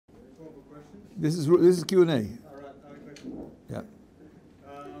This is Q&A. All right, I have a question. Yeah.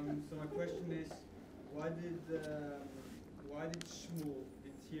 So my question is, why did Shmuel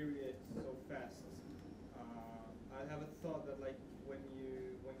deteriorate so fast? I have a thought that like when you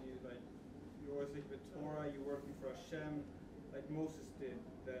like you're always like with Torah, you're working for Hashem, like Moses did,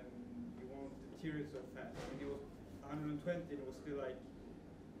 then you won't deteriorate so fast. When he was 120, it was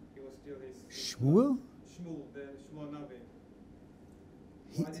still his Shmuel? Shmuel, the Shmuel Navi.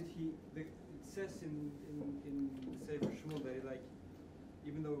 Why did he? It says in the Sefer Shmuel that like,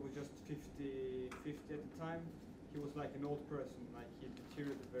 even though it was just 50 at the time, he was like an old person, like he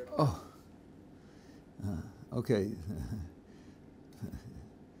deteriorated very fast. Okay.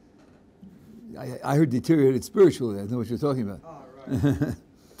 I heard deteriorated spiritually. I know what you're talking about. Ah, right.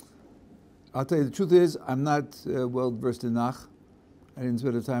 I'll tell you, the truth is, I'm not well versed in Nach. I didn't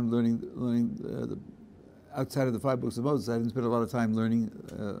spend a time learning outside of the 5 books of Moses. I didn't spend a lot of time learning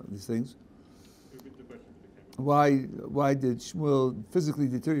these things. Why did Shmuel physically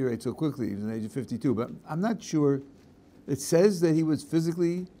deteriorate so quickly? He was at the age of 52, but I'm not sure. It says that he was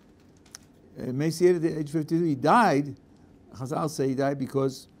physically emaciated at the age of 52. He died. Chazal say he died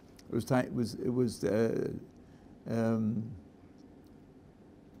because it was time.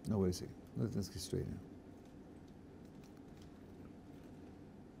 No, wait a second. Let's get straight now.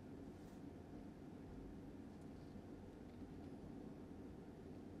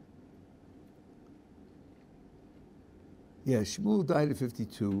 Yeah, Shmuel died at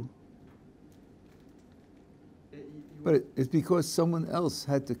 52, but it's because someone else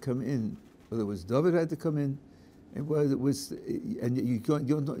had to come in. Whether it was Dovid had to come in, and whether it was, and you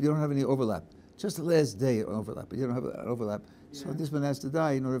don't have any overlap. Just the last day overlap, but you don't have an overlap. Yeah. So this one has to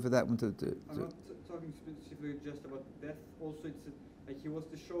die in order for that one to I'm not talking specifically just about death. Also, it's like he was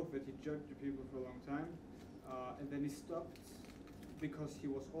the shofet. He judged the people for a long time, and then he stopped because he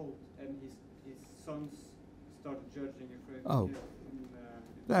was old, and his sons started judging him.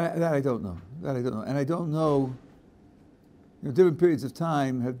 That I don't know. And I don't know. Different periods of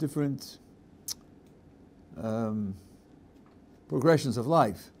time have different progressions of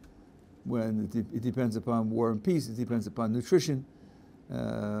life. When it depends upon war and peace, it depends upon nutrition.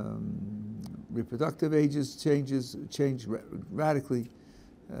 Reproductive ages change radically.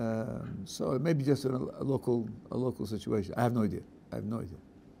 So it may be just a local situation. I have no idea.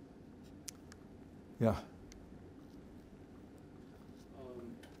 Yeah.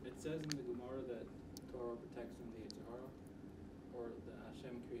 It says in the Gemara that Torah protects from the hara, or that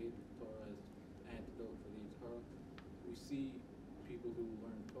Hashem created Torah as antidote for the hara. We see people who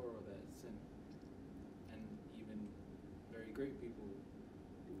learn Torah that sin, and even very great people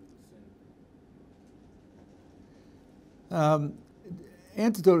who sin.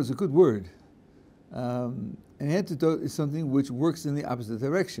 Antidote is a good word. An antidote is something which works in the opposite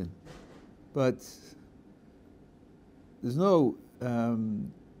direction, but there's no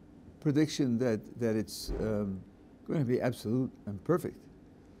prediction that it's going to be absolute and perfect.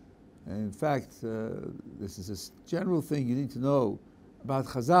 And in fact, this is a general thing you need to know about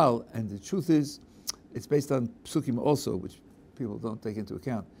Chazal, and the truth is, it's based on psukim also, which people don't take into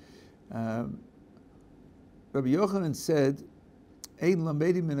account. Rabbi Yochanan said, "Ein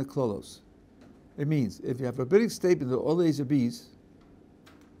lamedim min haklolos." It means if you have a rabbinic statement that all A's are B's,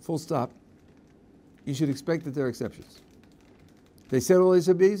 full stop, you should expect that there are exceptions. They said all A's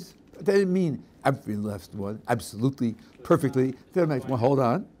are B's. That didn't mean every last one, absolutely, perfectly. They're like, well, hold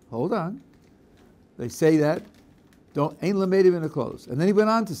on. They say that, ain't lamedim in the clothes. And then he went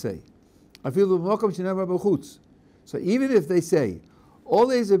on to say, I feel the mokom shenevar b'chutz. So even if they say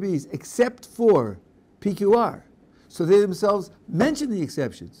all A's are B's except for PQR, so they themselves mention the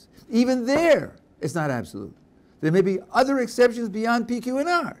exceptions, even there, it's not absolute. There may be other exceptions beyond PQ and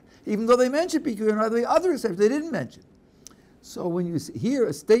R. Even though they mention PQ and R, there are other exceptions they didn't mention. So when you hear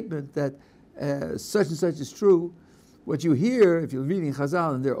a statement that such and such is true, what you hear, if you're reading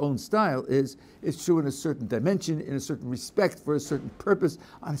Chazal in their own style, is it's true in a certain dimension, in a certain respect, for a certain purpose,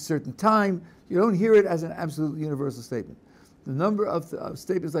 on a certain time. You don't hear it as an absolute universal statement. The number of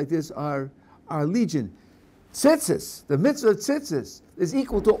statements like this are legion. Tzitzis, the mitzvah of tzitzis, is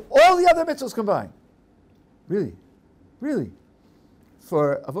equal to all the other mitzvahs combined. Really.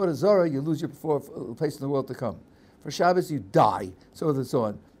 For Avodah Zarah, you lose your place in the world to come. For Shabbos, you die, so on and so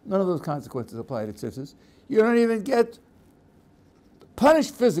on. None of those consequences apply to tzitzis. You don't even get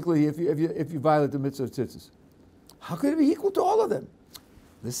punished physically if you violate the mitzvah of tzitzis. How could it be equal to all of them?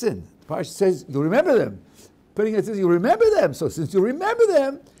 Listen, the Parsha says you remember them. Putting it says you remember them. So since you remember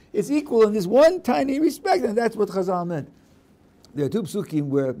them, it's equal in this one tiny respect, and that's what Chazal meant. There are two psukim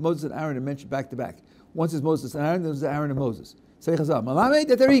where Moses and Aaron are mentioned back to back. Once is Moses and Aaron, then is Aaron and Moses. Say Chazal, Malamed,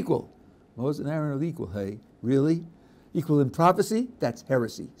 that they're equal. Moses and Aaron are equal. Hey, really? Equal in prophecy? That's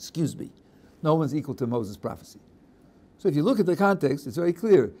heresy. Excuse me. No one's equal to Moses' prophecy. So if you look at the context, it's very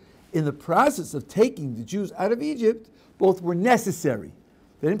clear. In the process of taking the Jews out of Egypt, both were necessary.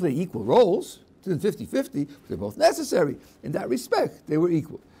 They didn't play equal roles. It wasn't 50-50, but they're both necessary. In that respect, they were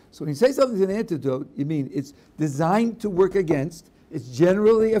equal. So when you say something's an antidote, you mean it's designed to work against, it's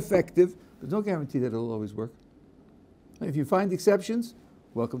generally effective, but no guarantee that it'll always work. And if you find exceptions,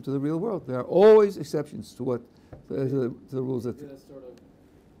 welcome to the real world. There are always exceptions to what to the rules that. That sort of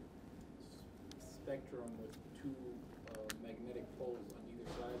spectrum with two magnetic poles on either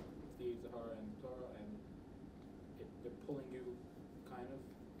side, the Hara and Torah, and they're pulling you, kind of.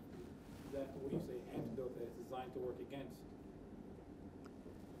 That what do you say? Antidote that is designed to work against.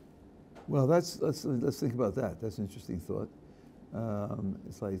 Well, let's think about that. That's an interesting thought.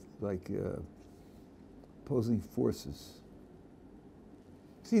 It's like opposing forces.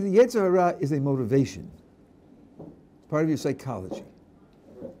 See, the yetzer hara is a motivation. It's part of your psychology.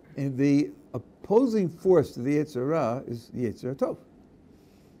 And the opposing force to the yetzer hara is the yetzer tov,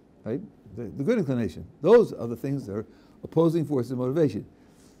 right? The good inclination. Those are the things that are opposing forces of motivation.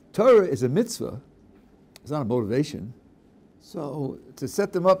 Torah is a mitzvah. It's not a motivation. So to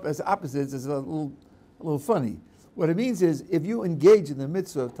set them up as opposites is a little funny. What it means is if you engage in the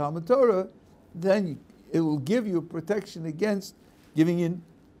mitzvah of Talmud Torah, then it will give you protection against giving in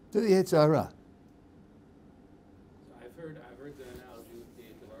to the yetzer hara. So I've heard the analogy with the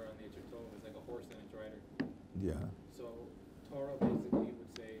yetzer hara and the yetzer tov is like a horse and its rider. Yeah. So Torah basically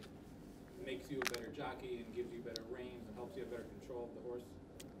would say makes you a better jockey and gives you better reins and helps you have better control of the horse.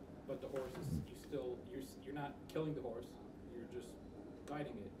 But the horse is you're not killing the horse. You're just guiding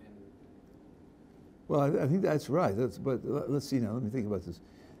it. And Well, I think that's right. But let's see now. Let me think about this.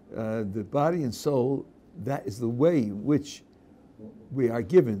 The body and soul, that is the way in which we are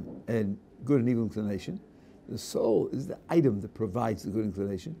given a good and evil inclination. The soul is the item that provides the good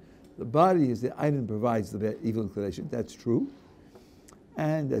inclination. The body is the item that provides the evil inclination. That's true.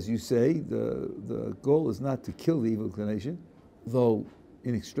 And as you say, the goal is not to kill the evil inclination, though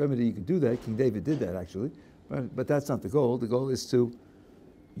in extremity you can do that. King David did that actually. But that's not the goal. The goal is to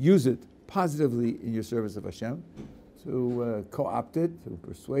use it positively in your service of Hashem, to co-opt it, to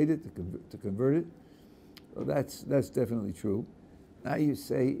persuade it, to convert it. So that's definitely true. Now you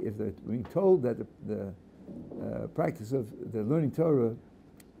say if they're being told that the practice of the learning Torah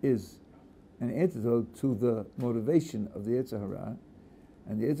is an antidote to the motivation of the yetzer hara,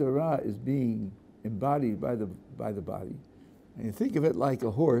 and the yetzer hara is being embodied by the body, and you think of it like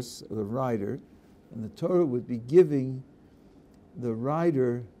a horse or the rider, and the Torah would be giving the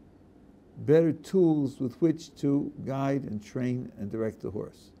rider better tools with which to guide and train and direct the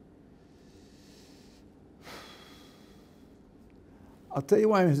horse. I'll tell you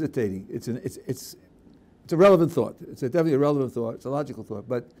why I'm hesitating. It's a relevant thought. It's definitely a relevant thought. It's a logical thought,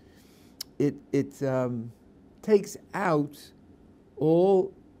 but it takes out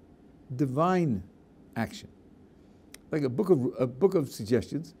all divine action, like a book of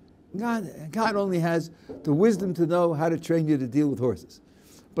suggestions. God only has the wisdom to know how to train you to deal with horses,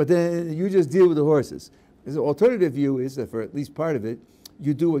 but then you just deal with the horses. The alternative view is that for at least part of it,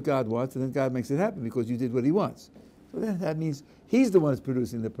 you do what God wants, and then God makes it happen because you did what He wants. So that means He's the one who's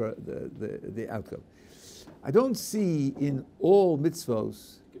producing the outcome. I don't see in all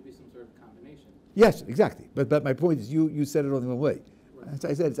mitzvos. it could be some sort of combination. Yes, exactly. But my point is, you said it only one way. Right.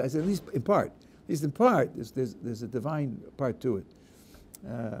 As I said at least in part. At least in part, there's a divine part to it.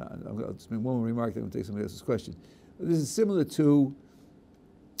 I'll just make one more remark, then we'll take somebody else's question. This is similar to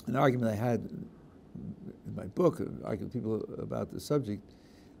an argument I had in my book, arguing with people about the subject,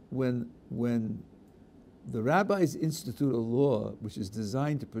 when the rabbis institute a law which is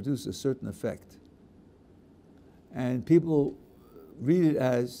designed to produce a certain effect, and people read it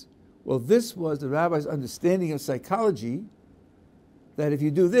as, well, this was the rabbi's understanding of psychology, that if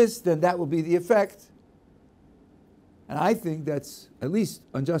you do this, then that will be the effect. And I think that's at least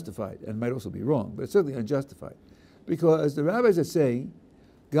unjustified, and might also be wrong, but it's certainly unjustified. Because the rabbis are saying,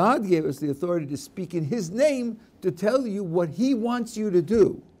 God gave us the authority to speak in His name to tell you what He wants you to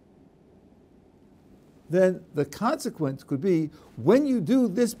do. Then the consequence could be, when you do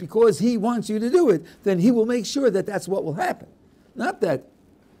this because He wants you to do it, then He will make sure that that's what will happen. Not that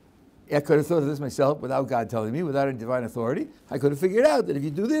I could have thought of this myself without God telling me, without a divine authority. I could have figured out that if you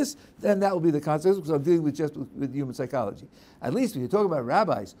do this, then that will be the consequence, because I'm dealing with human psychology. At least when you talk about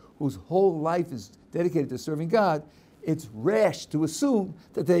rabbis whose whole life is dedicated to serving God, it's rash to assume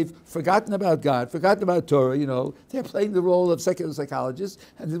that they've forgotten about God, forgotten about Torah, they're playing the role of secular psychologists,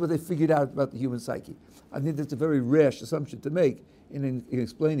 and this is what they figured out about the human psyche. I think that's a very rash assumption to make in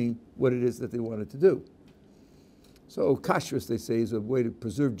explaining what it is that they wanted to do. So kashrus, they say, is a way to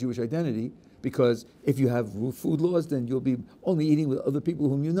preserve Jewish identity, because if you have food laws, then you'll be only eating with other people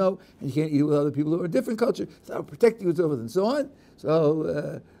whom you know, and you can't eat with other people who are a different culture. So protecting yourself and so on.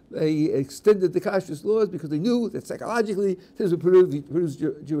 So they extended the kashrus laws because they knew that psychologically this would produce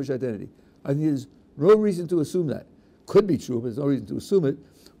Jewish identity. I think there's no reason to assume that. Could be true, but there's no reason to assume it.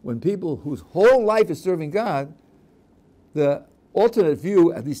 When people whose whole life is serving God, the alternate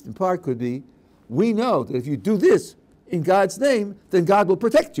view, at least in part, could be, we know that if you do this in God's name, then God will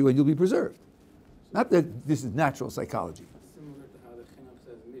protect you and you'll be preserved. Not that this is natural psychology. Similar to how the Chinuch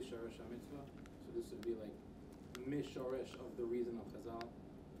says misharesh mitzvah, so this would be like misharesh of the reason of Chazal,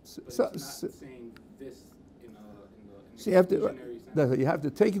 but it's not saying this in so you have to sense. you have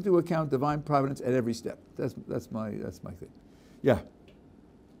to take into account divine providence at every step. That's my thing. Yeah.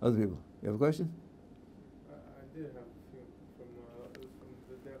 Other people, you have a question? I did have a few from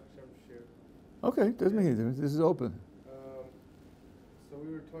the Hashem share. Okay, doesn't make any difference. This is open. So we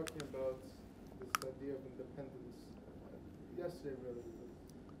were talking about this idea of independence yesterday, really.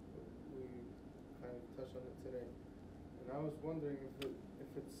 We kind of touched on it today, and I was wondering if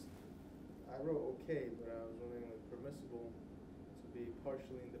it's. I wrote okay, but I was wondering like permissible to be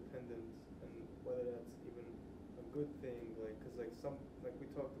partially independent, and whether that's even a good thing, like because like we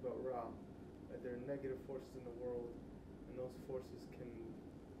talked about Ra, that there are negative forces in the world, and those forces can.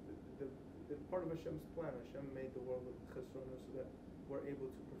 The part of Hashem's plan. Hashem made the world with chesronos so that we're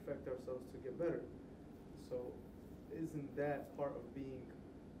able to perfect ourselves to get better. So, isn't that part of being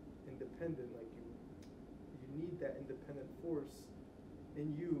independent? Like you need that independent force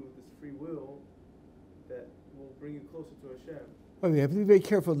in you, this free will, that will bring you closer to Hashem. Well, we have to be very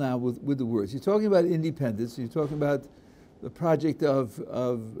careful now with the words. You're talking about independence. You're talking about the project of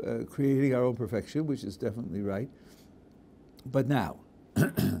creating our own perfection, which is definitely right. But now,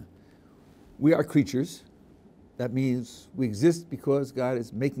 we are creatures. That means we exist because God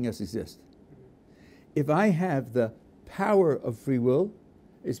is making us exist. If I have the power of free will,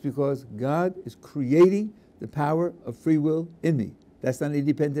 it's because God is creating the power of free will in me. That's not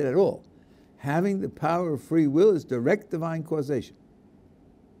independent at all. Having the power of free will is direct divine causation.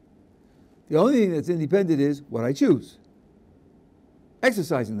 The only thing that's independent is what I choose.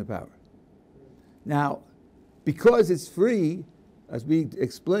 Exercising the power. Now, because it's free, as we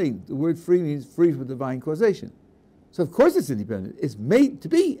explained, the word free means free from divine causation. So of course it's independent. It's made to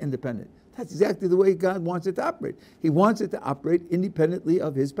be independent. That's exactly the way God wants it to operate. He wants it to operate independently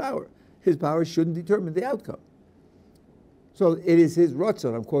of His power. His power shouldn't determine the outcome. So it is His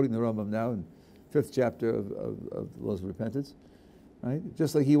ratzon. I'm quoting the Rambam now in 5th chapter of the Laws of Repentance. Right?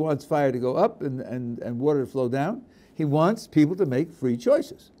 Just like He wants fire to go up and water to flow down, He wants people to make free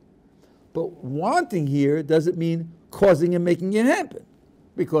choices. But wanting here doesn't mean causing and making it happen,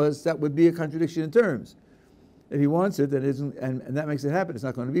 because that would be a contradiction in terms. If He wants it, then it isn't, and that makes it happen, it's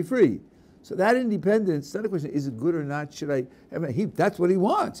not going to be free. So that independence, it's not a question, is it good or not? That's what He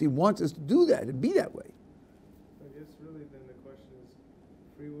wants. He wants us to do that and be that way. I guess really then the question is,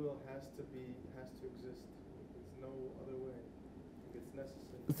 free will has to exist. There's no other way. It's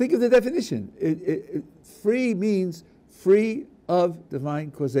necessary. Think of the definition. Free means free of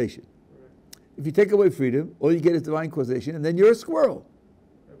divine causation. If you take away freedom, all you get is divine causation, and then you're a squirrel.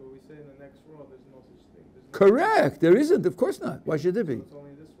 Yeah, but we say in the next world there's no such thing. Correct. There isn't. Of course not. Why should there be? So it's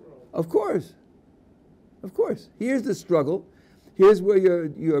only this world. Of course. Of course. Here's the struggle. Here's where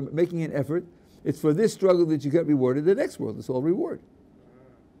you're making an effort. It's for this struggle that you get rewarded in the next world. It's all reward.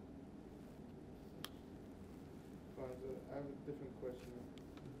 Fine, so I have a different question.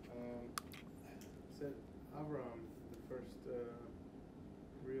 Said Avraham, the first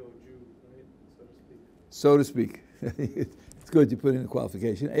real Jew, right, so to speak. So to speak. It's good you put in a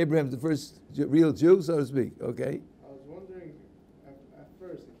qualification. Abraham's the first real Jew, so to speak. Okay. I was wondering at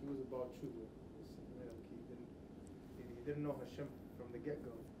first if he was about Teshuva. He didn't know Hashem from the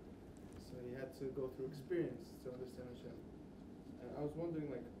get-go, so he had to go through experience to understand Hashem. And I was wondering,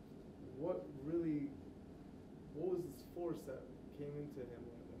 like, what was this force that came into him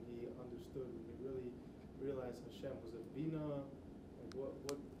when he understood, when he really realized Hashem? Was it Bina? Like,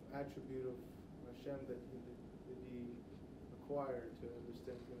 what attribute of Hashem that did he acquire to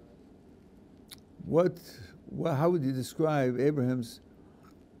understand God? How would you describe Abraham's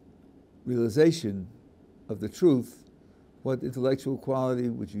realization of the truth? What intellectual quality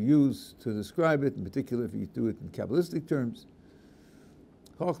would you use to describe it, in particular if you do it in Kabbalistic terms?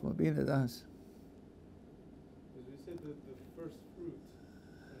 Chochmah, Bina, Das. Because we said that the first fruit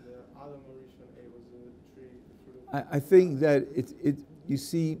in the Adam Arishon was a tree, the fruit of I think that you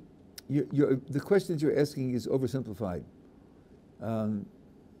see, the questions you're asking is oversimplified.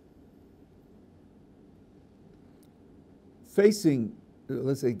 Facing,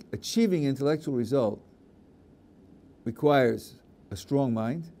 let's say, achieving intellectual result requires a strong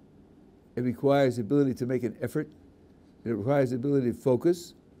mind. It requires the ability to make an effort. It requires the ability to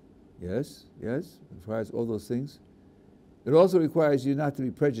focus. Yes, it requires all those things. It also requires you not to be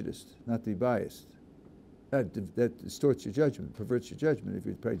prejudiced, not to be biased. That distorts your judgment, perverts your judgment if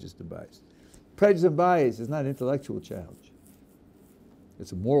you're prejudiced and biased. Prejudice and bias is not an intellectual challenge.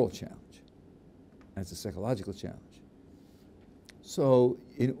 It's a moral challenge. And it's a psychological challenge. So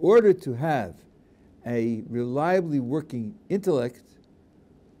in order to have a reliably working intellect,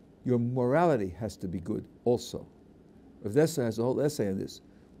 your morality has to be good also. Rav Dessler has a whole essay on this.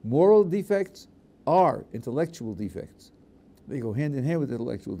 Moral defects are intellectual defects. They go hand in hand with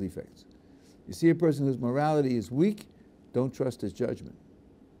intellectual defects. You see a person whose morality is weak, don't trust his judgment.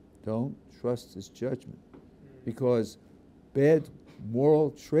 Don't trust his judgment. Because bad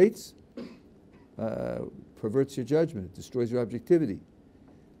moral traits perverts your judgment, it destroys your objectivity.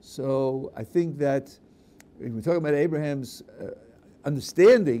 So I think that when we're talking about Abraham's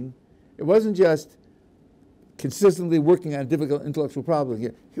understanding, it wasn't just consistently working on a difficult intellectual problem.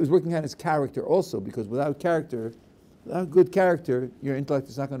 He was working on his character also, because without good character, your intellect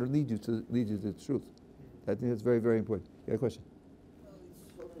is not going to lead you to the truth. I think that's very, very important. You got a question? Well,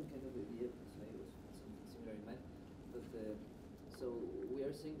 it's following kind of the idea, so it was similar in mind. But so we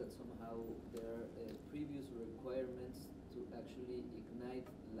are saying that somehow there are previous requirements to actually ignite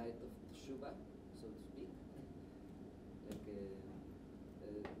light of Teshuva, so to speak.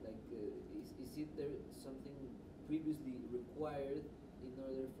 Is it there something previously required in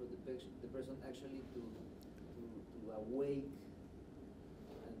order for the person actually to awake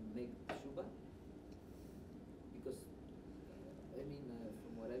and make Teshuva? Because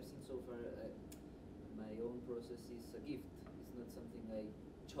from what I've seen so far, my own process is a gift. It's not something I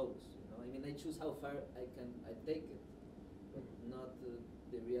chose. I choose how far I take it, but not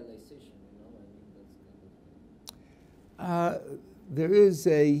the realization. That's kind of. There is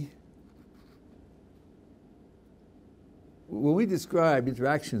when we describe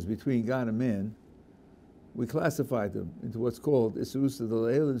interactions between God and man, we classify them into what's called Isurusa de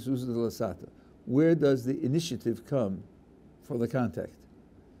Leil and Isurusa de Lasata. Where does the initiative come for the contact?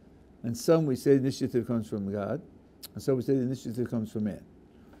 And some we say the initiative comes from God, and some we say the initiative comes from man.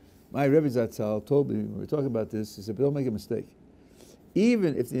 My Rebbe Zatzal told me when we were talking about this, he said, but don't make a mistake.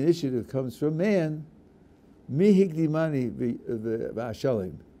 Even if the initiative comes from man, mi hikdimani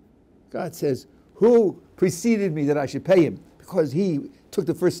v'ashalim. God says, who preceded me that I should pay him? Because he took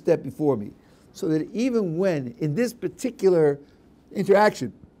the first step before me. So that even when, in this particular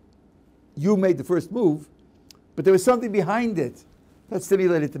interaction, you made the first move, but there was something behind it that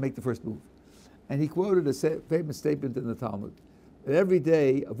stimulated to make the first move. And he quoted a famous statement in the Talmud, that every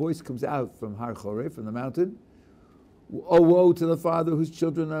day a voice comes out from Har Choreh, from the mountain, oh, woe to the father whose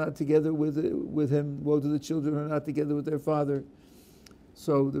children are not together with him, woe to the children who are not together with their father.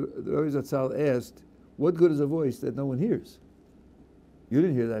 So the Rebbe Zatzal asked, what good is a voice that no one hears? You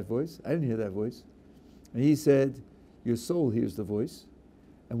didn't hear that voice. I didn't hear that voice. And he said, your soul hears the voice.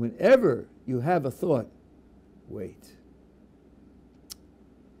 And whenever you have a thought, wait.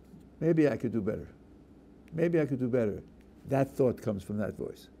 Maybe I could do better. Maybe I could do better. That thought comes from that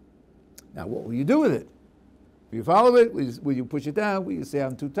voice. Now, what will you do with it? Will you follow it? Will you push it down? Will you say,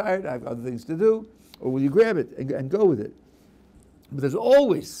 I'm too tired, I have other things to do? Or will you grab it and go with it? But there's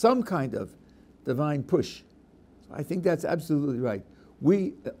always some kind of divine push. So I think that's absolutely right.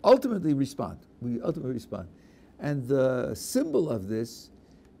 We ultimately respond. And the symbol of this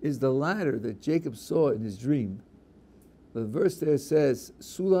is the ladder that Jacob saw in his dream. The verse there says,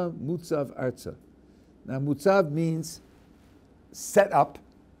 Sulam Mutzav Arza. Now, Mutzav means set up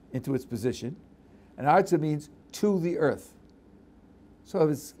into its position, and Arza means to the earth. So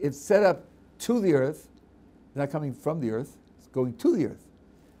if it's set up to the earth, not coming from the earth, it's going to the earth.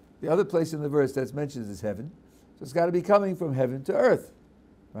 The other place in the verse that's mentioned is heaven. So it's got to be coming from heaven to earth,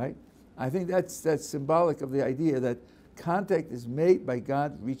 right? I think that's symbolic of the idea that contact is made by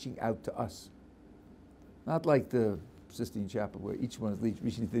God reaching out to us. Not like the Sistine Chapel where each one is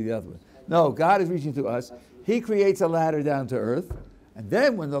reaching to the other one. No, God is reaching to us. He creates a ladder down to earth, and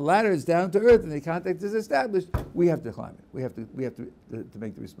then when the ladder is down to earth and the contact is established, we have to climb it. We have to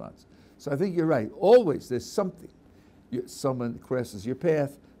make the response. So I think you're right. Always there's something. Someone crosses your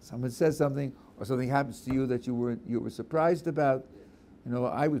path. Someone says something, or something happens to you that you were surprised about. You know,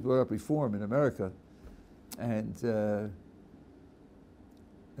 I was brought up Reform in America, and at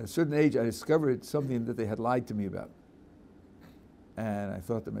a certain age, I discovered something that they had lied to me about. And I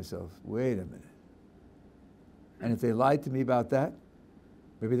thought to myself, wait a minute. And if they lied to me about that,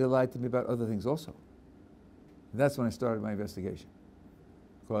 maybe they lied to me about other things also. And that's when I started my investigation,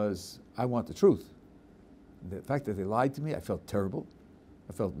 because I want the truth. The fact that they lied to me, I felt terrible.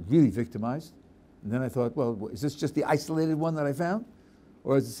 I felt really victimized. And then I thought, well, is this just the isolated one that I found?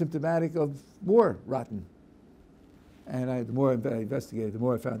 Or is it symptomatic of more rotten? And the more I investigated, the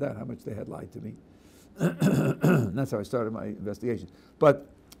more I found out how much they had lied to me. And that's how I started my investigation. But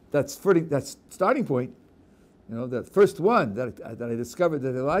that starting point, that first one that I discovered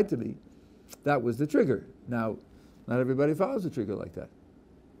that they lied to me, that was the trigger. Now, not everybody follows the trigger like that.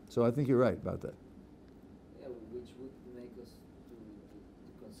 So I think you're right about that. Yeah, which would make us to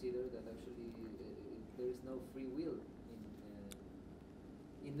consider that actually there is no free will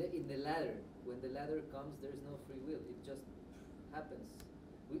in the ladder. When the ladder comes, there is no free will. It just happens.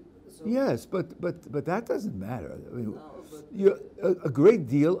 Yes, but that doesn't matter. I mean, no, a great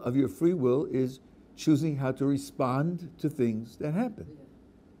deal of your free will is choosing how to respond to things that happen. Yeah.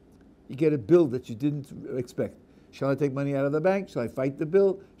 You get a bill that you didn't expect. Shall I take money out of the bank? Shall I fight the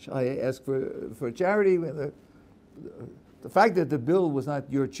bill? Shall I ask for a charity? The fact that the bill was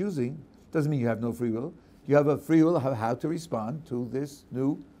not your choosing doesn't mean you have no free will. You have a free will of how to respond to this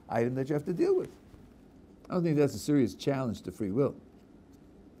new item that you have to deal with. I don't think that's a serious challenge to free will.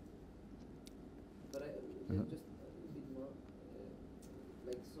 But just a bit more,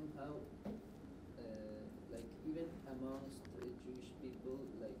 like somehow, like even amongst Jewish people,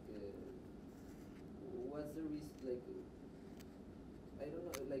 like what's the reason? Like I don't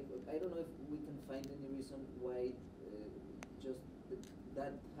know. Like I don't know if we can find any reason why just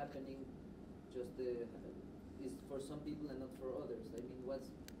that happening just is for some people and not for others. I mean, what's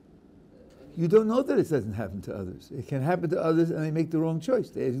you don't know that it doesn't happen to others. It can happen to others and they make the wrong choice.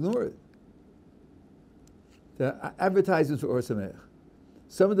 They ignore it. The advertisements for Ohr Somayach.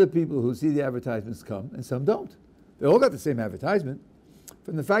 Some of the people who see the advertisements come and some don't. They all got the same advertisement.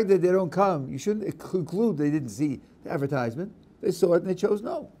 From the fact that they don't come, you shouldn't conclude they didn't see the advertisement. They saw it and they chose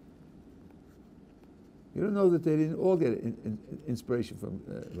no. You don't know that they didn't all get inspiration from,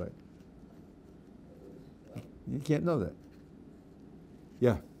 right. You can't know that.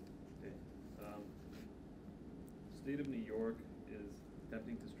 Yeah. The state of New York is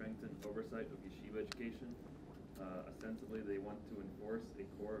attempting to strengthen oversight of yeshiva education. Ostensibly, they want to enforce a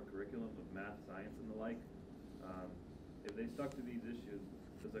core curriculum of math, science, and the like. If they stuck to these issues,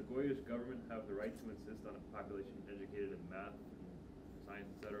 does a Goyish government have the right to insist on a population educated in math, and science,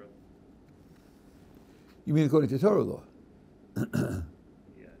 etc.? You mean according to Torah law? Yeah.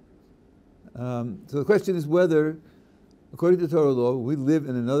 So the question is whether, according to Torah law, we live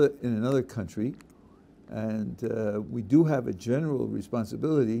in another country, and we do have a general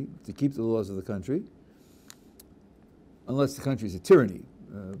responsibility to keep the laws of the country, unless the country is a tyranny.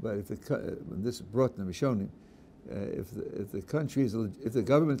 But if when this is brought in the Rishonim, if the country is if the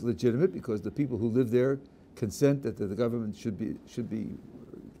government is legitimate because the people who live there consent that the government should be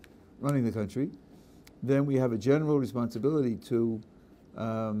running the country, then we have a general responsibility to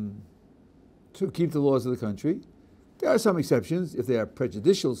keep the laws of the country. There are some exceptions if they are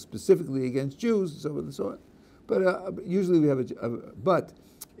prejudicial specifically against Jews and so on and so on. But usually we have but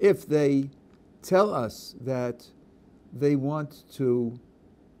if they tell us that they want to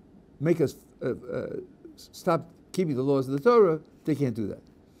make us stop keeping the laws of the Torah, they can't do that.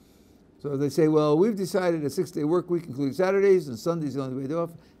 So they say, well, we've decided a 6-day work week, including Saturdays, and Sunday's the only day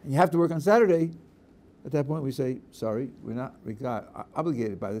off, and you have to work on Saturday. At that point we say, sorry, we got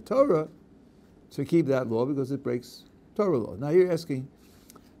obligated by the Torah to keep that law because it breaks Torah law. Now you're asking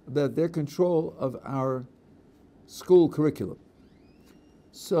about their control of our school curriculum.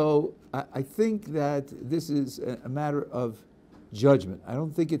 So I think that this is a matter of judgment. I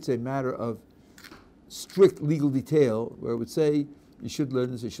don't think it's a matter of strict legal detail where it would say you should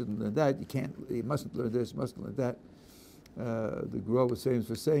learn this, you shouldn't learn that, you mustn't learn this, you mustn't learn that. The Gemara was famous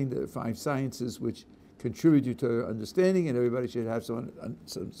for saying there are 5 sciences which contribute you to understanding, and everybody should have some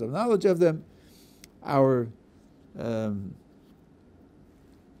knowledge of them. Our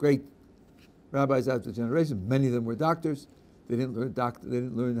great rabbis out of the generation, many of them were doctors. They didn't learn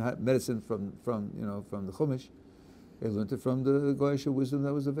medicine from the Chumash. They learned it from the Goyish wisdom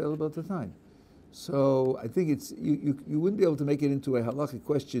that was available at the time. So I think it's you wouldn't be able to make it into a halakhic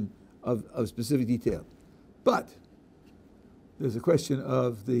question of specific detail. But there's a question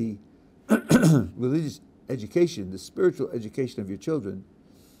of the religious education, the spiritual education of your children,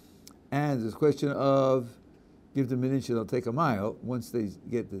 and there's a question of give them an inch and they'll take a mile once they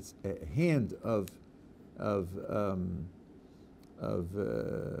get this hand of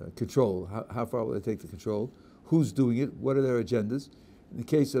control. How far will they take the control? Who's doing it? What are their agendas? In the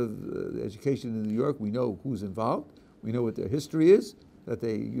case of the education in New York, we know who's involved. We know what their history is, that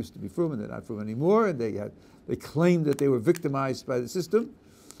they used to be frum and they're not frum anymore, and they claimed that they were victimized by the system.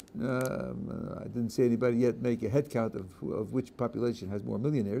 I didn't see anybody yet make a head count of which population has more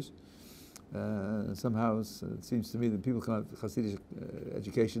millionaires. Somehow it seems to me that people come out of Hasidic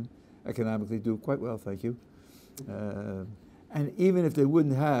education economically do quite well, thank you. And even if they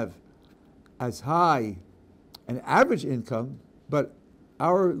wouldn't have as high an average income, but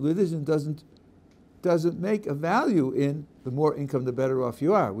our religion doesn't make a value in the more income, the better off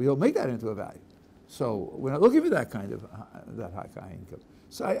you are. We don't make that into a value. So we're not looking for that kind of that high income.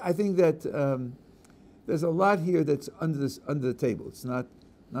 So I think that there's a lot here that's under the table. It's not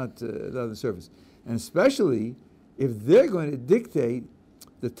on the surface, and especially if they're going to dictate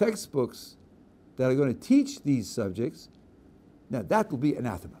the textbooks that are going to teach these subjects. Now that will be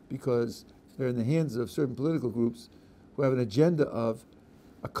anathema, because they're in the hands of certain political groups who have an agenda of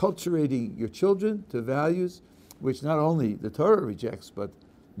acculturating your children to values which not only the Torah rejects, but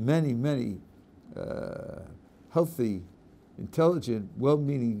many healthy, intelligent,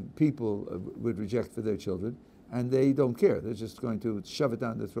 well-meaning people would reject for their children, and they don't care. They're just going to shove it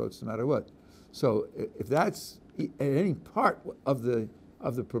down their throats no matter what. So if that's any part of the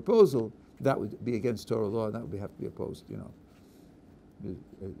proposal, that would be against Torah law, and that would have to be opposed, to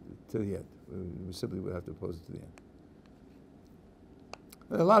the end. We simply would have to oppose it to the end.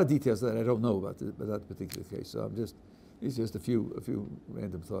 There are a lot of details that I don't know about that particular case. So these are just a few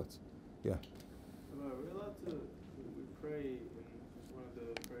random thoughts. Yeah. We're allowed to we pray in one of the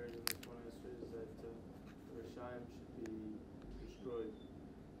prayers in this one is that the reshaim should be destroyed,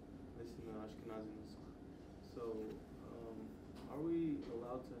 at least in the Ashkenazi Nusach. So are we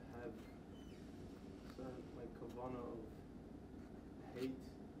allowed to have some kavanah of hate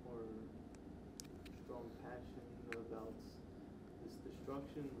or strong passion about this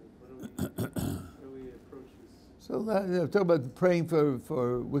destruction? How do we approach this? So talk about praying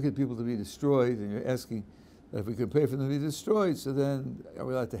for wicked people to be destroyed, and you're asking that if we could pray for them to be destroyed, so then are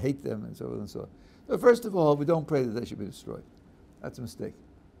we allowed to hate them and so on and so on. So first of all, we don't pray that they should be destroyed. That's a mistake.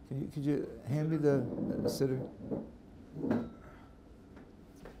 Could you hand me the siddur?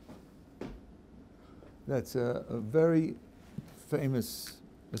 That's a very famous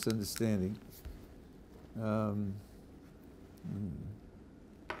misunderstanding.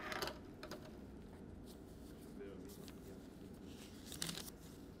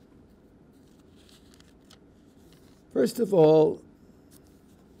 First of all,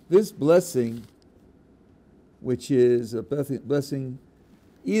 this blessing, which is a blessing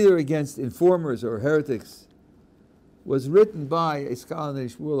either against informers or heretics, was written by a scholar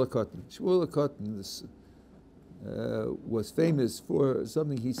named Shmuel HaKatan. Shmuel HaKatan was famous for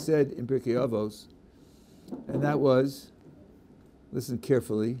something he said in Pirkei Avos, and that was, listen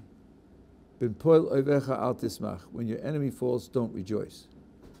carefully, Ben poel oivecha al tismach. When your enemy falls, don't rejoice.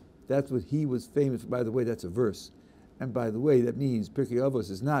 That's what he was famous for. By the way, that's a verse. And by the way, that means Pirkei Avos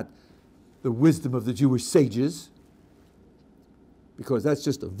is not the wisdom of the Jewish sages, because that's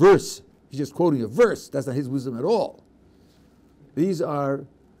just a verse. He's just quoting a verse. That's not his wisdom at all. These are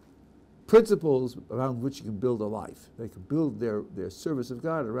principles around which you can build a life. They can build their service of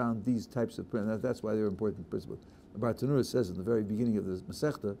God around these types of principles. That's why they're important principles. The Bartanura says in the very beginning of the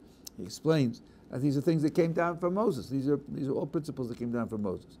Masechta, he explains that these are things that came down from Moses. These are all principles that came down from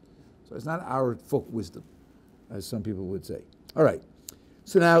Moses. So it's not our folk wisdom, as some people would say. All right.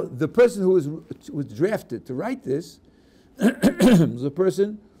 So now the person who was drafted to write this was a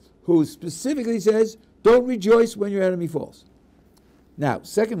person who specifically says, don't rejoice when your enemy falls. Now,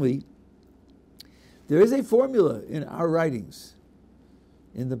 secondly, there is a formula in our writings,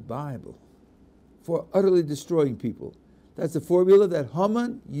 in the Bible, for utterly destroying people. That's the formula that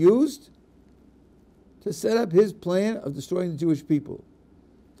Haman used to set up his plan of destroying the Jewish people.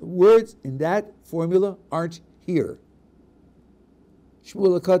 The words in that formula aren't here.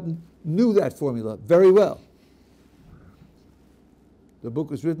 Shmuel HaKatan knew that formula very well. The book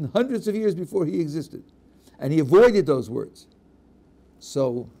was written hundreds of years before he existed, and he avoided those words.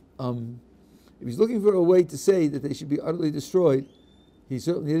 So, if he's looking for a way to say that they should be utterly destroyed, he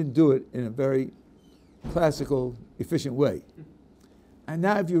certainly didn't do it in a very classical, efficient way. And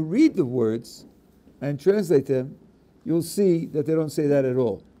now if you read the words and translate them, you'll see that they don't say that at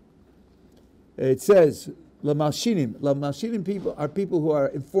all. It says, La Malshinim people are people who are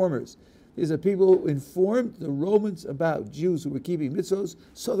informers. These are people who informed the Romans about Jews who were keeping mitzvos,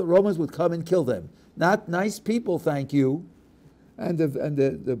 so the Romans would come and kill them. Not nice people, thank you. And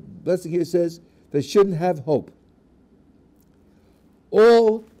the blessing here says they shouldn't have hope.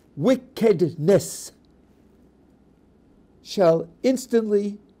 All wickedness shall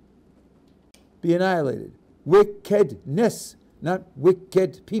instantly be annihilated. Wickedness, not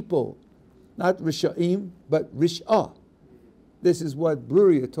wicked people, not reshaim, but risha. This is what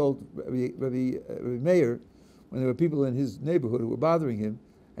Bruria told Rabbi Meir when there were people in his neighborhood who were bothering him,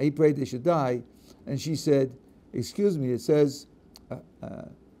 and he prayed they should die, and she said, excuse me, it says, not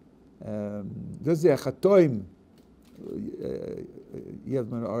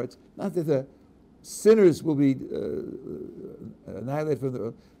that the sinners will be annihilated from the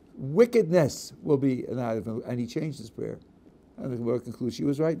earth, wickedness will be annihilated from the earth. And he changed his prayer. And the Gemara concludes she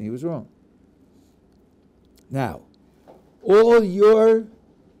was right and he was wrong. Now, all your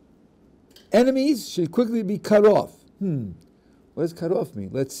enemies should quickly be cut off. What does cut off mean?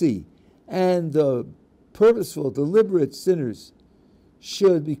 Let's see. And the purposeful, deliberate sinners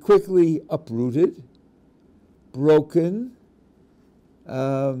should be quickly uprooted, broken,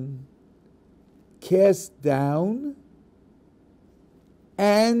 cast down,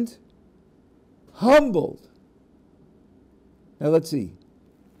 and humbled. Now let's see.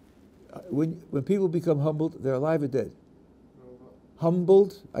 When people become humbled, they're alive or dead?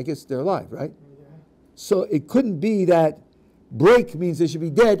 Humbled, I guess they're alive, right? So it couldn't be that break means they should be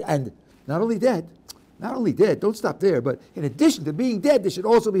dead, and not only dead, don't stop there, but in addition to being dead, they should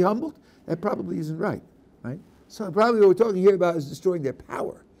also be humbled. That probably isn't right? So probably what we're talking here about is destroying their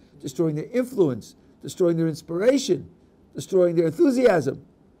power, destroying their influence, destroying their inspiration, destroying their enthusiasm,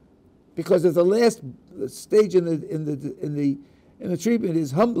 because if the last stage in the treatment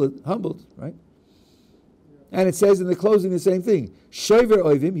is humbled, right? And it says in the closing the same thing. Shover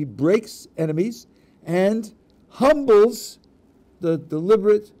oivim, he breaks enemies and humbles the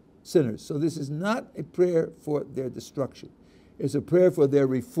deliberate sinners. So this is not a prayer for their destruction. It's a prayer for their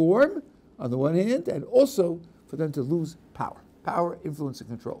reform on the one hand, and also for them to lose power, influence, and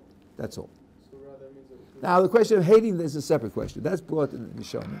control. That's all. So rather means that Now the question of hating is a separate question. That's brought in the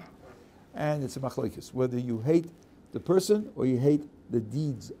Rishonim, and it's a machlokes, whether you hate the person or you hate the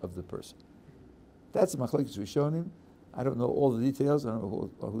deeds of the person. That's a machlokes Rishonim. I don't know all the details. I don't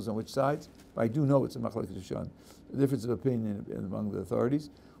know who's on which sides, but I do know it's a machlokes Rishonim. The difference of opinion among the authorities,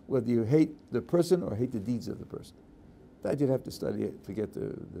 whether you hate the person or hate the deeds of the person. That you'd have to study it to get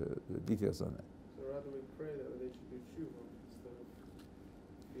the details on that. So rather we pray that they should do tshuva instead of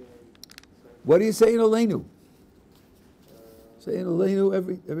being silent. What do you say in Aleinu? Say in Aleinu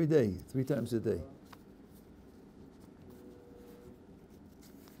every day, 3 times a day.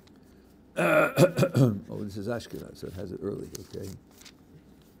 Oh, this is Ashkenaz, so it has it early, okay.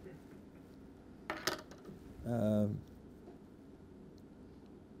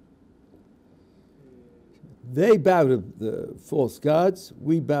 They bow to the false gods.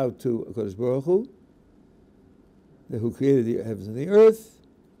 We bow to HaKadosh Baruch Hu, who created the heavens and the earth.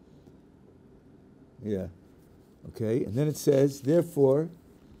 Yeah. Okay. And then it says, therefore,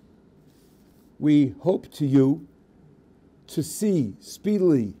 we hope to you to see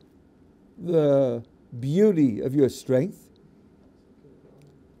speedily the beauty of your strength,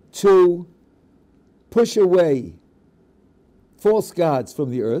 to push away false gods from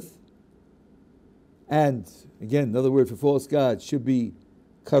the earth. And again, another word for false gods should be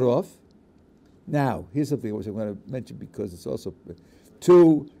cut off. Now, here's something which I'm going to mention because it's also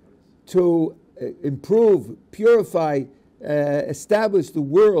to improve, purify, establish the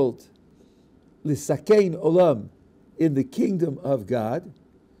world, lisakein olam, in the kingdom of God.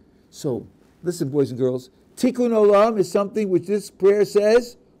 So, listen, boys and girls, tikkun olam is something which this prayer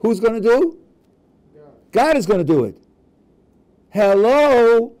says, who's going to do? God is going to do it.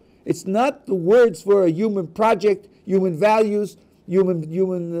 Hello. It's not the words for a human project, human values, human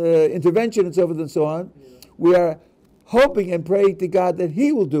intervention, and so forth and so on. Yeah. We are hoping and praying to God that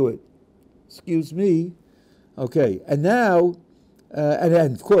He will do it. Excuse me. Okay, and now, and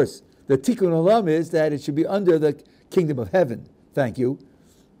then, of course, the tikkun olam is that it should be under the kingdom of heaven. Thank you.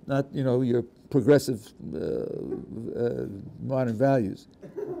 Not, your progressive modern values.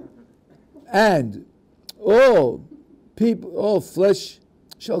 And all people, all flesh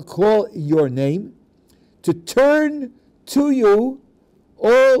shall call your name, to turn to you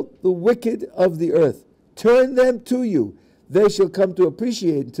all the wicked of the earth. Turn them to you. They shall come to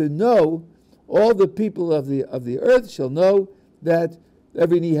appreciate, to know, all the people of the earth shall know that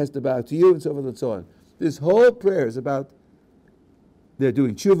every knee has to bow to you, and so forth and so on. This whole prayer is about they're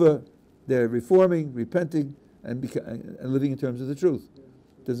doing tshuva, they're reforming, repenting, and living in terms of the truth.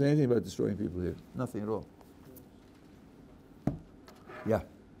 Doesn't anything about destroying people here. Nothing at all. Yeah.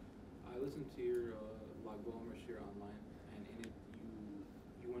 I listened to your Lagbomer share online, and in it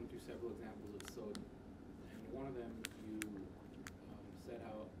you went through several examples of sod. And one of them you said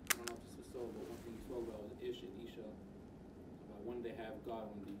how, I don't know if this was sod, but one thing you spoke about was ish and isha, when they have God,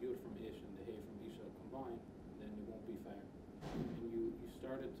 when the yud from ish and the hey from isha combine, then it won't be fire. And you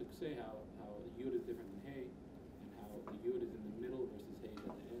started to say how yud is different than hey, and how the yud is in the middle versus hey is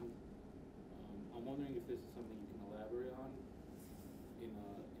at the end. I'm wondering if this is something you can elaborate on in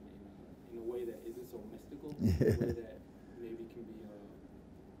a way that isn't so mystical, in a way that maybe can be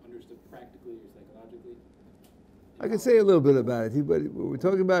understood practically or psychologically. I can say a little bit about it, but what we're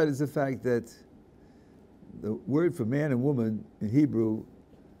talking about is the fact that the word for man and woman in Hebrew,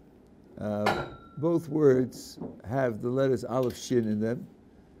 both words have the letters Aleph Shin in them.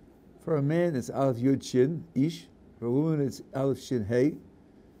 For a man, it's Aleph Yud Shin, Ish. For a woman, it's Aleph Shin Hey,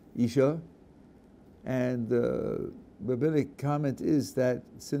 Isha. And the rabbinic comment is that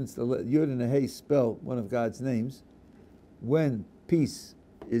since the Yud and the Hey spell one of God's names, when peace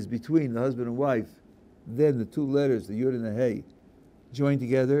is between the husband and wife, then the two letters, the Yud and the Hey, join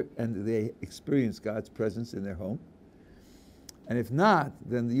together and they experience God's presence in their home. And if not,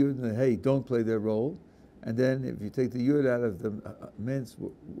 then the Yud and the Hey don't play their role. And then if you take the Yud out of the man's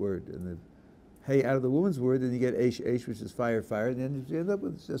word and the Hey out of the woman's word, then you get Eish, Eish, which is fire, fire, and then you end up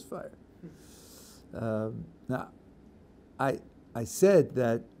with just fire. Now, I said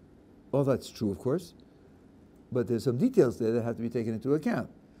that all that's true, of course, but there's some details there that have to be taken into account.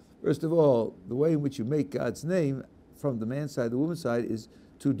 First of all, the way in which you make God's name from the man's side, the woman's side, is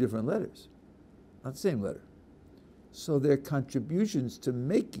two different letters, not the same letter. So their contributions to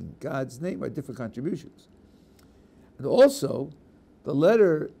making God's name are different contributions. And also, the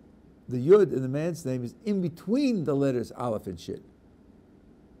letter, the Yud in the man's name, is in between the letters Aleph and Shin.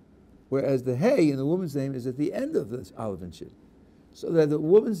 Whereas the Hey in the woman's name is at the end of the Aleph and Shin. So that the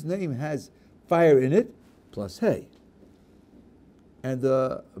woman's name has fire in it, plus Hey. And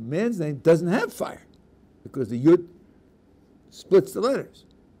the man's name doesn't have fire, because the Yud splits the letters.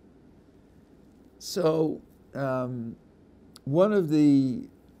 So one of the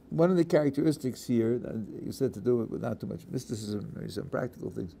characteristics here, you said to do it with not too much mysticism, maybe some practical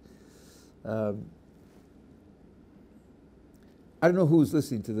things. I don't know who's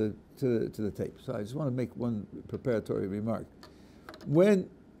listening to the tape, so I just want to make one preparatory remark. When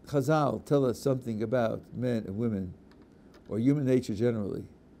Chazal tell us something about men and women, or human nature generally,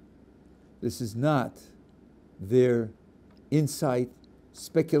 this is not their insight,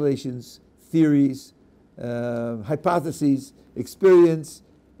 speculations, theories, hypotheses, experience,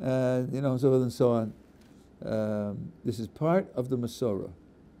 so on and so on. This is part of the Masorah.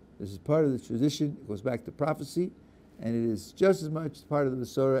 This is part of the tradition. It goes back to prophecy, and it is just as much part of the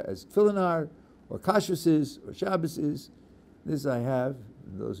Masorah as Tefillin are, or Kashrus is, or Shabbos is. This I have.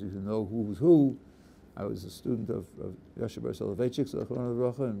 Those of you who know who's who, I was a student of Yeshivat Ohr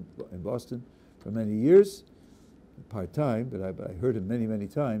Somayach in Boston for many years, part-time, but I heard him many, many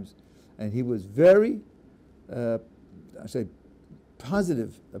times, and he was very,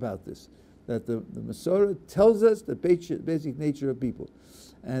 positive about this, that the Masorah tells us the basic nature of people.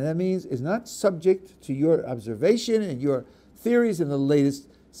 And that means it's not subject to your observation and your theories and the latest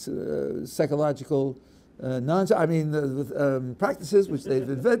psychological practices which they've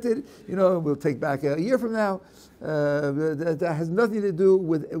invented, we'll take back a year from now. That has nothing to do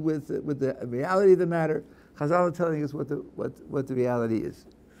with the reality of the matter. Chazal are telling us what the reality is.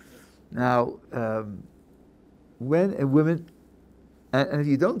 Now, when and women, and if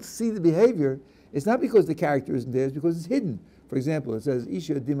you don't see the behavior, it's not because the character isn't there; it's because it's hidden. For example, it says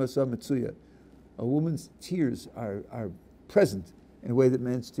isha dimasa mitzuya, a woman's tears are present in a way that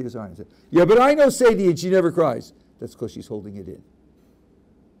men's tears aren't. Yeah, but I know Sadie and she never cries. That's because she's holding it in.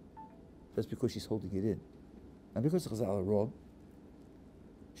 That's because she's holding it in. Not because the Chazal are wrong.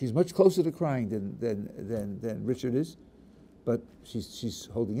 She's much closer to crying than Richard is, but she's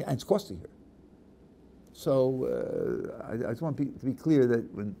holding it, and it's costing her. So I just want to be clear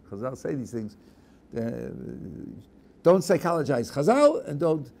that when Chazal say these things, don't psychologize Chazal and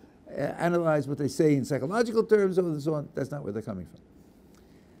don't analyze what they say in psychological terms and so on. That's not where they're coming from.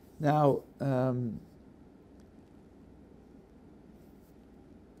 Now,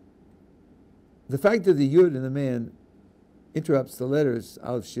 the fact that the Yud in the man interrupts the letters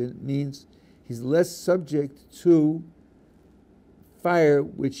Aleph Shin means he's less subject to fire,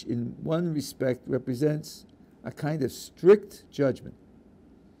 which in one respect represents a kind of strict judgment.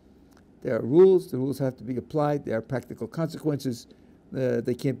 There are rules, the rules have to be applied, there are practical consequences,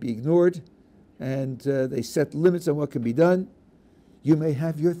 they can't be ignored, and they set limits on what can be done. You may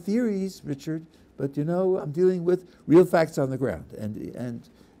have your theories, Richard, but I'm dealing with real facts on the ground, and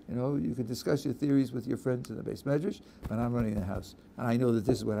you can discuss your theories with your friends in the base medrash, but I'm running the house, and I know that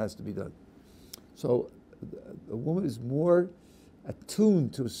this is what has to be done. So a woman is more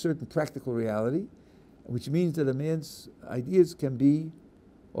attuned to a certain practical reality, which means that a man's ideas can be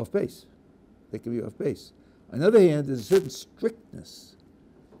off base. They can be off base. On the other hand, there's a certain strictness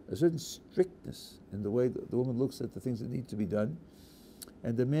in the way the woman looks at the things that need to be done,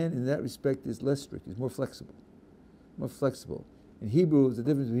 and the man in that respect is less strict. He's more flexible. In Hebrew, there's a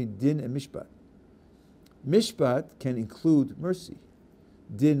difference between din and mishpat. Mishpat can include mercy.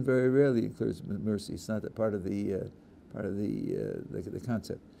 Din very rarely includes mercy. It's not a part of the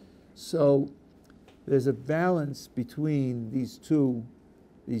concept. So there's a balance between these two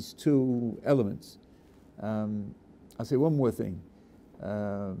elements. I'll say one more thing,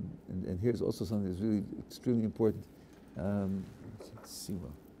 and here's also something that's really extremely important. Let's see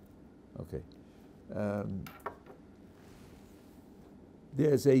well. Okay.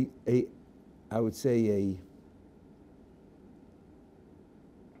 There's I would say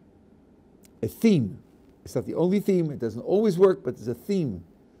a theme. It's not the only theme. It doesn't always work, but there's a theme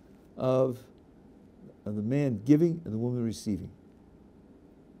of the man giving and the woman receiving.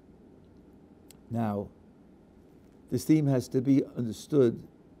 Now, this theme has to be understood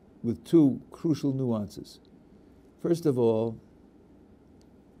with two crucial nuances. First of all,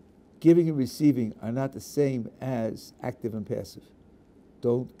 giving and receiving are not the same as active and passive.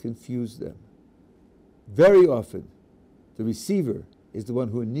 Don't confuse them. Very often, the receiver is the one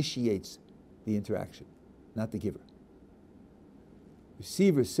who initiates the interaction, not the giver.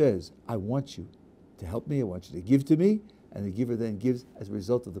 Receiver says, I want you to help me, I want you to give to me, and the giver then gives as a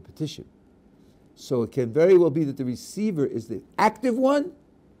result of the petition. So it can very well be that the receiver is the active one,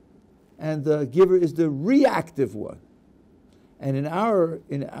 and the giver is the reactive one. And in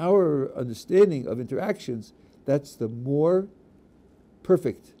our understanding of interactions, that's the more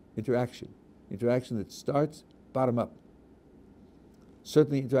perfect interaction that starts bottom up.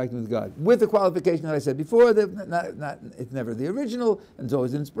 Certainly interacting with God, with the qualification that I said before, that it's never the original, and it's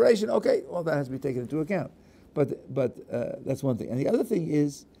always an inspiration. Okay, all that has to be taken into account. But that's one thing. And the other thing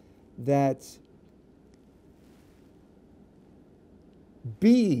is that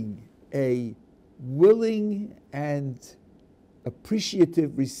being a willing and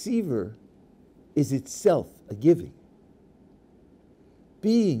appreciative receiver is itself a giving.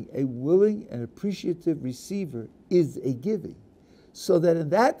 Being a willing and appreciative receiver is a giving. So that in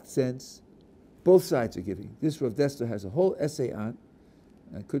that sense, both sides are giving. This Rav Dessler has a whole essay on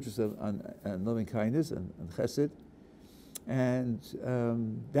loving kindness and chesed. And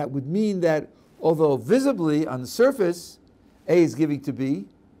that would mean that although visibly on the surface, A is giving to B,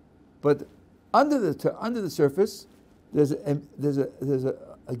 but under the surface, there's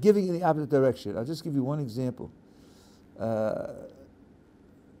a giving in the opposite direction. I'll just give you one example.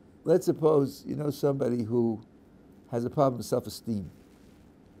 Let's suppose you know somebody who has a problem with self-esteem.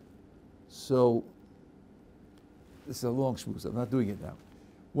 So, this is a long schmooze, I'm not doing it now.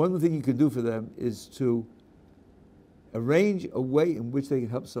 One thing you can do for them is to arrange a way in which they can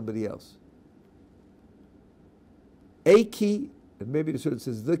help somebody else. A key, and maybe the Torah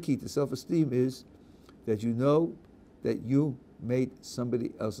says the key to self-esteem is that you know that you made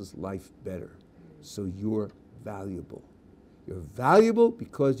somebody else's life better. So you're valuable. You're valuable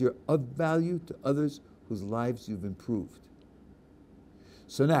because you're of value to others whose lives you've improved.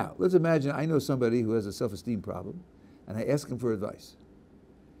 So now, let's imagine I know somebody who has a self-esteem problem, and I ask him for advice.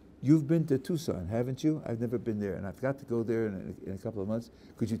 You've been to Tucson, haven't you? I've never been there, and I've got to go there in a couple of months.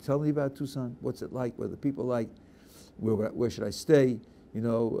 Could you tell me about Tucson? What's it like? What are the people like? Where should I stay? You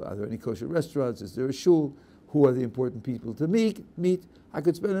know, are there any kosher restaurants? Is there a shul? Who are the important people to meet? I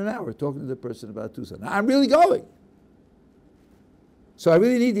could spend an hour talking to the person about Tucson. Now, I'm really going. So I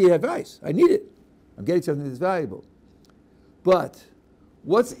really need the advice. I need it. I'm getting something that's valuable. But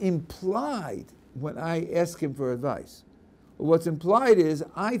what's implied when I ask him for advice? What's implied is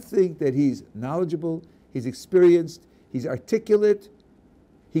I think that he's knowledgeable, he's experienced, he's articulate,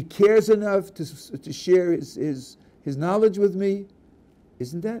 he cares enough to share his knowledge with me.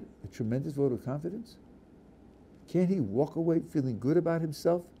 Isn't that a tremendous vote of confidence? Can't he walk away feeling good about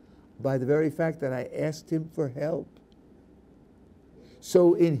himself by the very fact that I asked him for help?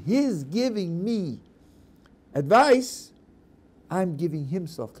 So in his giving me advice, I'm giving him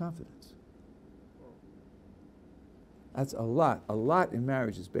self-confidence. That's a lot. A lot in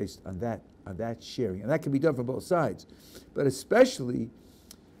marriage is based on that sharing. And that can be done from both sides. But especially,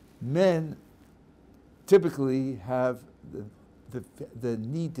 men typically have the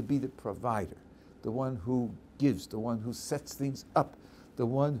need to be the provider, the one who gives, the one who sets things up, the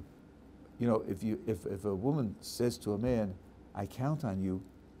one, you know, if a woman says to a man, I count on you,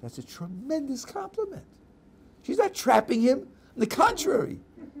 that's a tremendous compliment. She's not trapping him. On the contrary,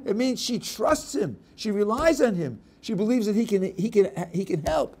 it means she trusts him. She relies on him. She believes that he can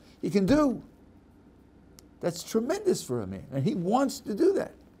help. He can do. That's tremendous for a man, and he wants to do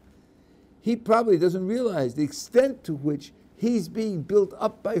that. He probably doesn't realize the extent to which he's being built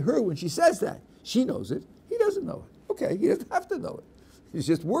up by her when she says that. She knows it. He doesn't know it. Okay, he doesn't have to know it. It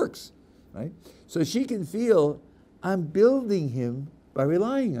just works, right? So she can feel, I'm building him by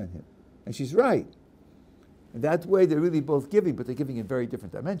relying on him. And she's right. And that way they're really both giving, but they're giving in very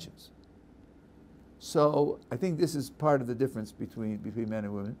different dimensions. So I think this is part of the difference between men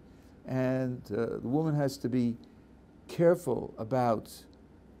and women. And the woman has to be careful about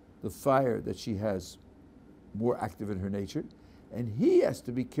the fire that she has more active in her nature. And he has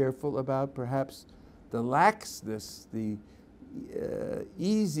to be careful about perhaps the laxness, the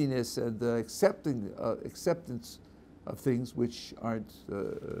easiness and the acceptance of things which aren't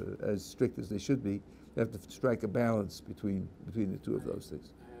as strict as they should be. They have to strike a balance between the two of those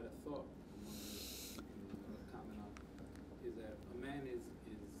things. I had a thought, comment on, is that a man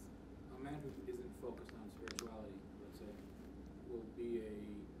who isn't focused on spirituality, let's say, will be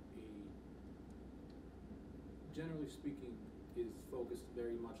generally speaking, is focused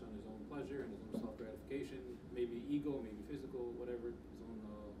very much on his own pleasure and his own self-gratification, maybe ego, maybe physical, whatever, his own,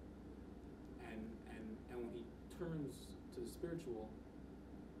 and when he turns to the spiritual,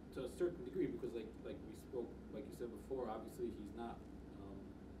 to a certain degree, because like we spoke, like you said before, obviously he's not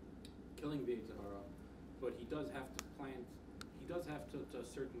killing the hara, but he does have to a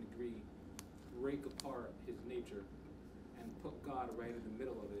certain degree, break apart his nature and put God right in the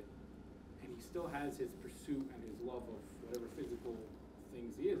middle of it. And he still has his pursuit and his love of whatever physical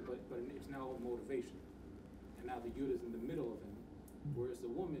things he is, but it's now a motivation. And now the yud is in the middle of him, whereas the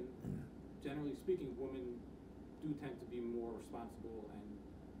woman, generally speaking, women do tend to be more responsible and,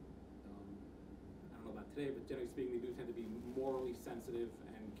 I don't know about today, but generally speaking, they do tend to be morally sensitive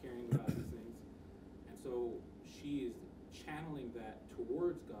and caring about these things. And so she is channeling that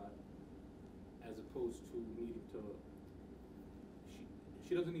towards God as opposed to needing to,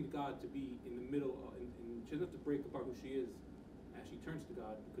 she doesn't need God to be in the middle, and she doesn't have to break apart who she is as she turns to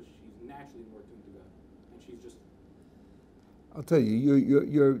God, because she's naturally more tuned to God. And she's just... I'll tell you,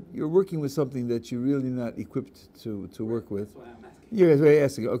 you're working with something that you're really not equipped to work with. That's why I'm asking. Yeah, that's what I'm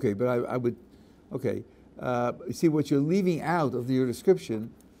asking. Okay, but I would, okay. You see, what you're leaving out of your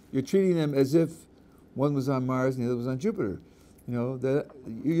description, you're treating them as if one was on Mars and the other was on Jupiter. You know,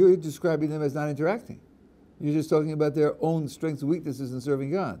 you're describing them as not interacting. You're just talking about their own strengths and weaknesses in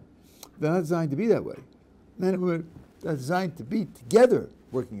serving God. They're not designed to be that way. Men and women are designed to be together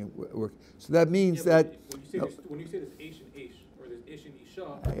working. So that means that... When you say there's ish and ish, or there's ish and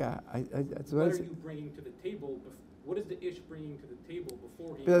isha, that's what are you bringing to the table? What is the ish bringing to the table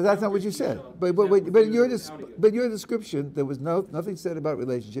before he... But that's not what you said. But your description, there was nothing said about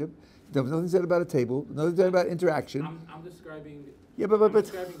relationship. There was nothing said about a table. Nothing said about interaction. I'm describing... Yeah, I'm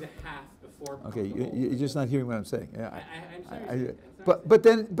describing the half before... Okay, you're just not hearing what I'm saying. Yeah, I'm but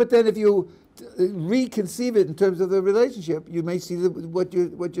then if you reconceive it in terms of the relationship, you may see that what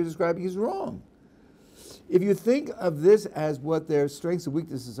you're describing is wrong. If you think of this as what their strengths and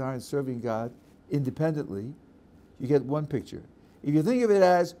weaknesses are in serving God independently, you get one picture. If you think of it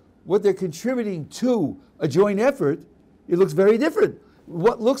as what they're contributing to a joint effort, it looks very different.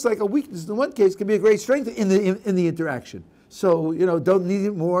 What looks like a weakness in one case can be a great strength in the interaction. So, don't need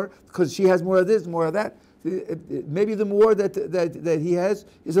it more because she has more of this, more of that. Maybe the more that he has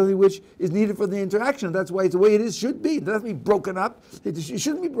is something which is needed for the interaction. That's why it's the way it is, should be. It doesn't have to be broken up. It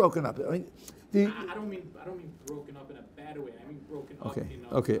shouldn't be broken up. I mean, I don't mean broken up in a bad way. I mean broken up.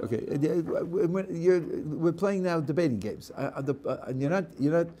 Okay. We're playing now debating games. You're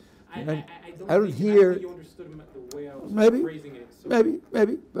not. I don't hear. I think you understood the way I was phrasing it. So.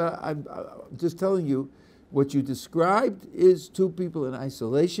 Maybe. But I'm just telling you, what you described is two people in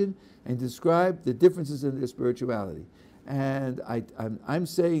isolation, and describe the differences in their spirituality. And I'm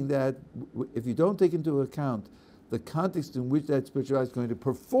saying that if you don't take into account the context in which that spirituality is going to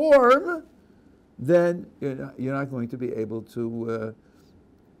perform, then you're not going to be able to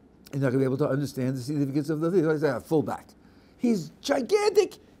understand the significance of the thing. Like a fullback, he's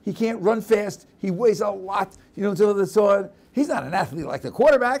gigantic. He can't run fast. He weighs a lot. Until the on. He's not an athlete like the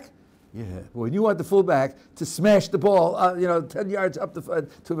quarterback. Yeah, when you want the fullback to smash the ball, 10 yards up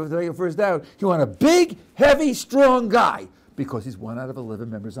to make a first down, you want a big, heavy, strong guy because he's one out of 11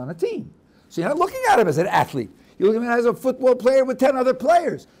 members on a team. So you're not looking at him as an athlete. You're looking at him as a football player with 10 other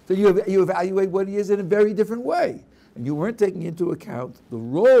players. So you evaluate what he is in a very different way. And you weren't taking into account the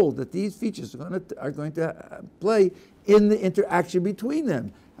role that these features are going to play in the interaction between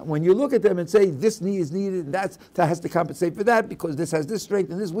them. When you look at them and say this need is needed and that has to compensate for that because this has this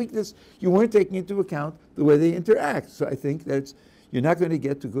strength and this weakness, you weren't taking into account the way they interact. So I think that you're not going to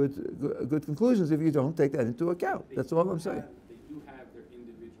get to good conclusions if you don't take that into account. That's all I'm saying. They do have their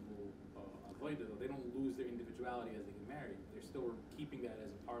individual avodah, though. They don't lose their individuality as they get married. They're still keeping that as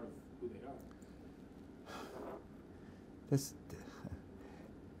a part of who they are.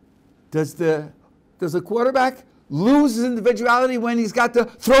 Does the quarterback lose his individuality when he's got to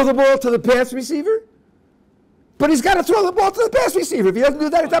throw the ball to the pass receiver? But he's got to throw the ball to the pass receiver. If he doesn't do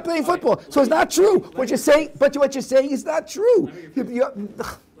that, he's not playing football. So it's not true. What you're saying is not true. Let me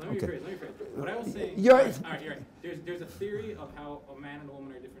rephrase. What I was saying. You're right. There's a theory of how a man and a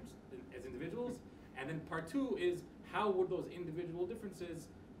woman are different as individuals, and then part two is how would those individual differences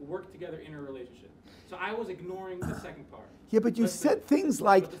work together in a relationship. So I was ignoring the second part. Yeah, but you said things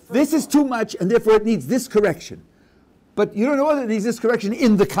like, this is too much, and therefore it needs this correction. But you don't know whether it needs this correction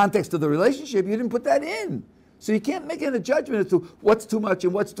in the context of the relationship. You didn't put that in. So you can't make any judgment as to what's too much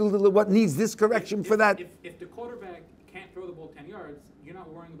and what's too little, what needs this correction for that. If the quarterback can't throw the ball 10 yards, you're not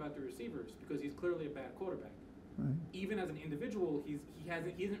worrying about the receivers because he's clearly a bad quarterback. Right. Even as an individual, he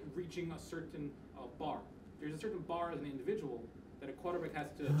isn't reaching a certain bar. There's a certain bar as an individual that a quarterback has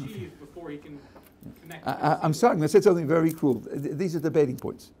to achieve before he can connect. I'm sorry, I'm going to say something very cruel. These are debating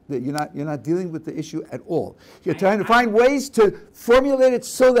points. You're not dealing with the issue at all. You're trying to find ways to formulate it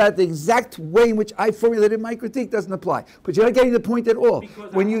so that the exact way in which I formulated my critique doesn't apply. But you're not getting the point at all.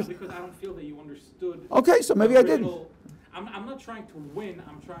 Because I don't feel that you understood. Okay, so maybe I didn't. I'm not trying to win.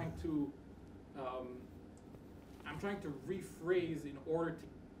 I'm trying to rephrase in order to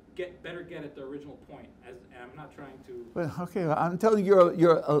get at the original point. I'm not trying to. Well, okay, I'm telling you,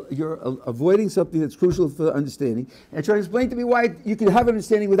 you're avoiding something that's crucial for understanding, and trying to explain to me why you can have an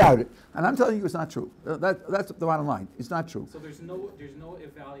understanding without it. And I'm telling you, it's not true. That's the bottom line. It's not true. So there's no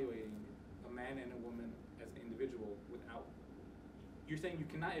evaluating a man and a woman as an individual without. You're saying you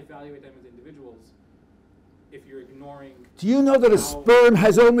cannot evaluate them as individuals if you're ignoring. Do you know that a sperm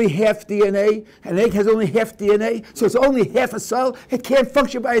has only half DNA, an egg has only half DNA, so it's only half a cell? It can't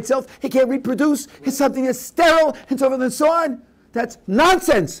function by itself. It can't reproduce. It's something that's sterile, and so on and so on. That's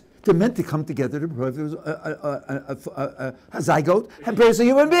nonsense. They're meant to come together to produce a zygote and produce a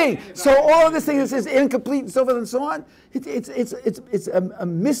human being. So all of this thing is incomplete and so forth and so on. It's a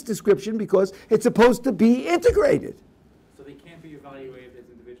misdescription because it's supposed to be integrated. So they can't be evaluated as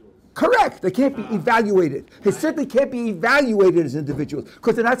individuals. Correct. They can't be evaluated. They certainly can't be evaluated as individuals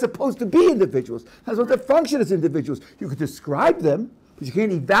because they're not supposed to be individuals. That's what they function as individuals. You can describe them, but you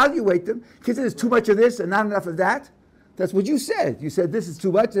can't evaluate them because there's too much of this and not enough of that. That's what you said. You said this is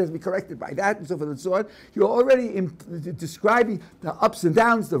too much, it has to be corrected by that, and so forth and so on. You're already describing the ups and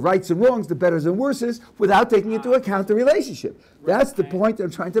downs, the rights and wrongs, the betters and worses, without taking into account the relationship. That's the point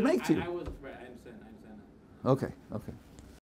I'm trying to make to you. I understand. Okay.